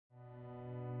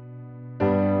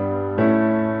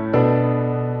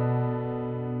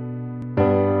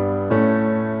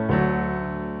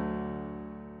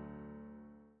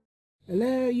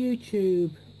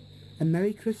YouTube and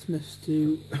Merry Christmas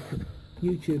to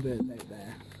YouTubers out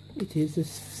there. It is the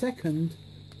 2nd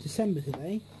December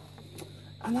today,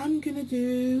 and I'm gonna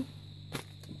do,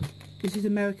 this is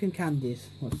American candies,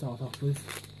 I'll start off with.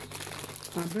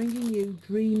 I'm bringing you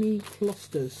Dreamy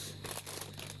Clusters.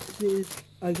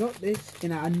 I got this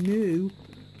in our new,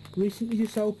 recently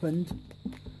just opened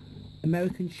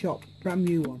American shop, brand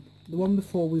new one. The one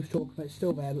before we were talking about is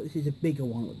still there, but this is a bigger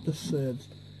one that just serves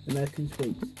American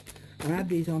sweets. And I had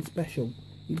these on special.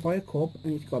 You buy a cup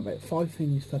and it's got about 5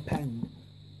 things for £1.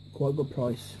 Quite a good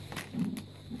price.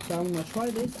 So I'm going to try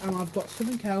this, and I've got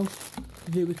something else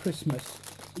to do with Christmas.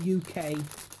 UK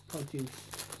produce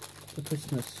for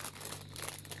Christmas.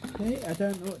 Okay, I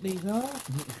don't know what these are.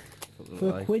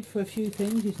 For a quid for a few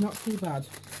things, it's not too bad.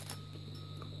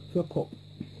 For a cup.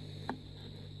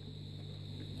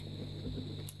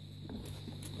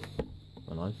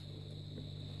 Oh, nice.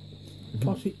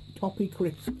 Toffee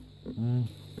crisp.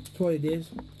 That's what it is.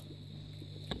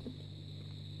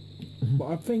 But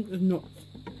I think there's nuts.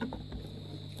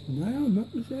 No, not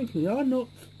exactly. There are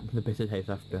nuts. The bitter taste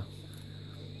after.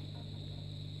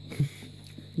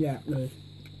 Yeah, there is.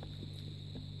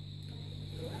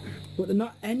 But they're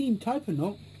not any type of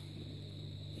nut.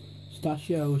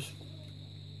 Pistachios.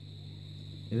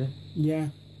 Is it? Yeah.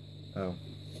 Oh.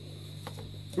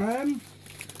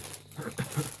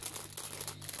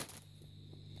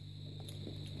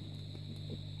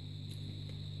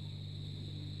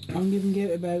 I'm giving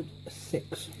it about a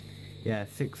 6. Yeah,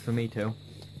 6 for me too.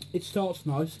 It starts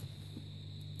nice.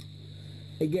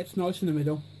 It gets nice in the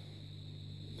middle.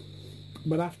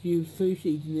 But after you've finished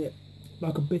eating it,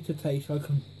 like a bitter taste, I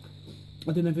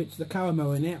don't know if it's the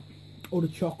caramel in it or the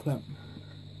chocolate.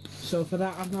 So for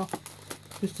that, I'm not,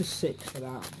 just a 6 for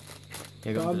that.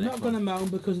 Yeah, but I'm not going to moan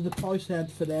because of the price I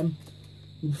had for them,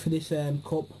 for this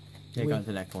cup. Yeah, go on to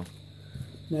the next one.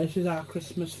 Now, this is our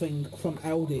Christmas thing from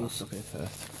Aldi's. Look at it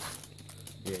first.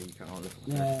 Yeah, you can't look.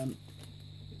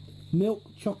 Milk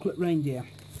chocolate reindeer.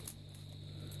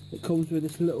 It comes with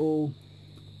this little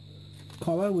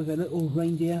collar with a little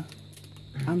reindeer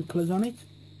antlers on it.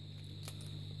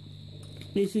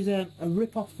 This is a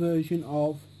rip-off version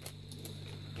of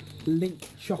Lindt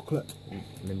chocolate.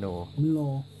 Lenore.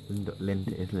 Lindt is Lindt,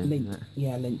 Lindt, isn't it?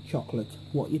 yeah, Lindt chocolate.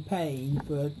 What you're paying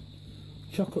for a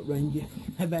chocolate reindeer,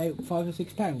 about £5 or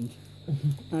 £6.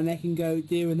 And they can go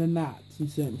dearer than that in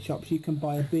certain shops. You can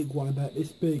buy a big one about this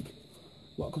big,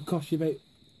 what could cost you about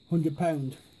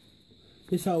 £100.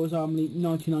 This was only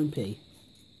 99p.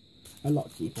 A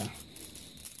lot cheaper.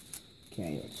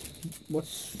 Okay,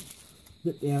 what's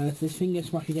this finger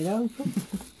smashing it out?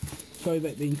 Sorry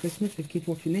about being Christmas, if you keep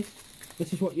watching this.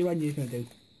 This is what your onions going to do.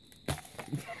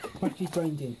 Smash his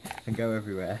brains in. And go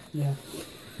everywhere. Yeah.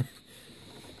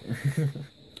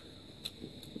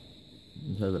 A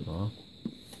little bit more.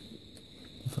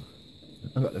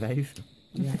 I've got the face.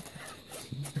 Yeah.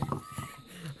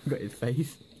 I've got his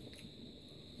face.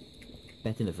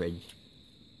 Better in the fridge.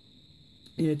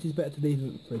 Yeah, it is better to leave it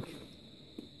in the fridge.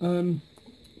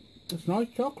 It's nice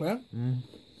chocolate.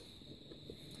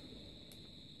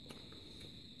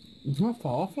 It's not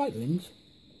far off like Lindt's.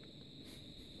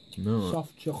 No.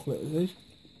 Soft chocolate it is.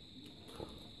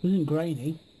 It isn't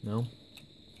grainy. No.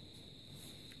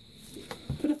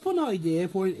 But a fun idea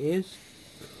of what it is,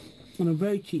 on a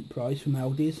very cheap price from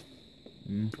Aldi's.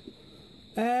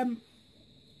 I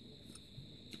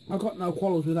got no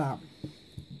quarrels with that.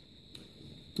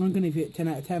 I'm going to give it 10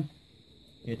 out of 10.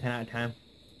 Yeah, 10 out of 10.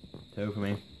 2 for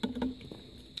me.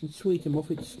 It's sweet enough,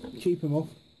 it's cheap enough,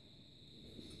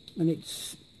 and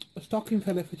it's a stocking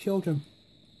filler for children.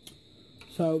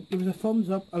 So give us a thumbs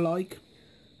up, a like,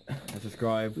 And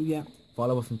subscribe. yeah.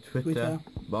 Follow us on Twitter. Twitter.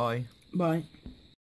 Bye. Bye.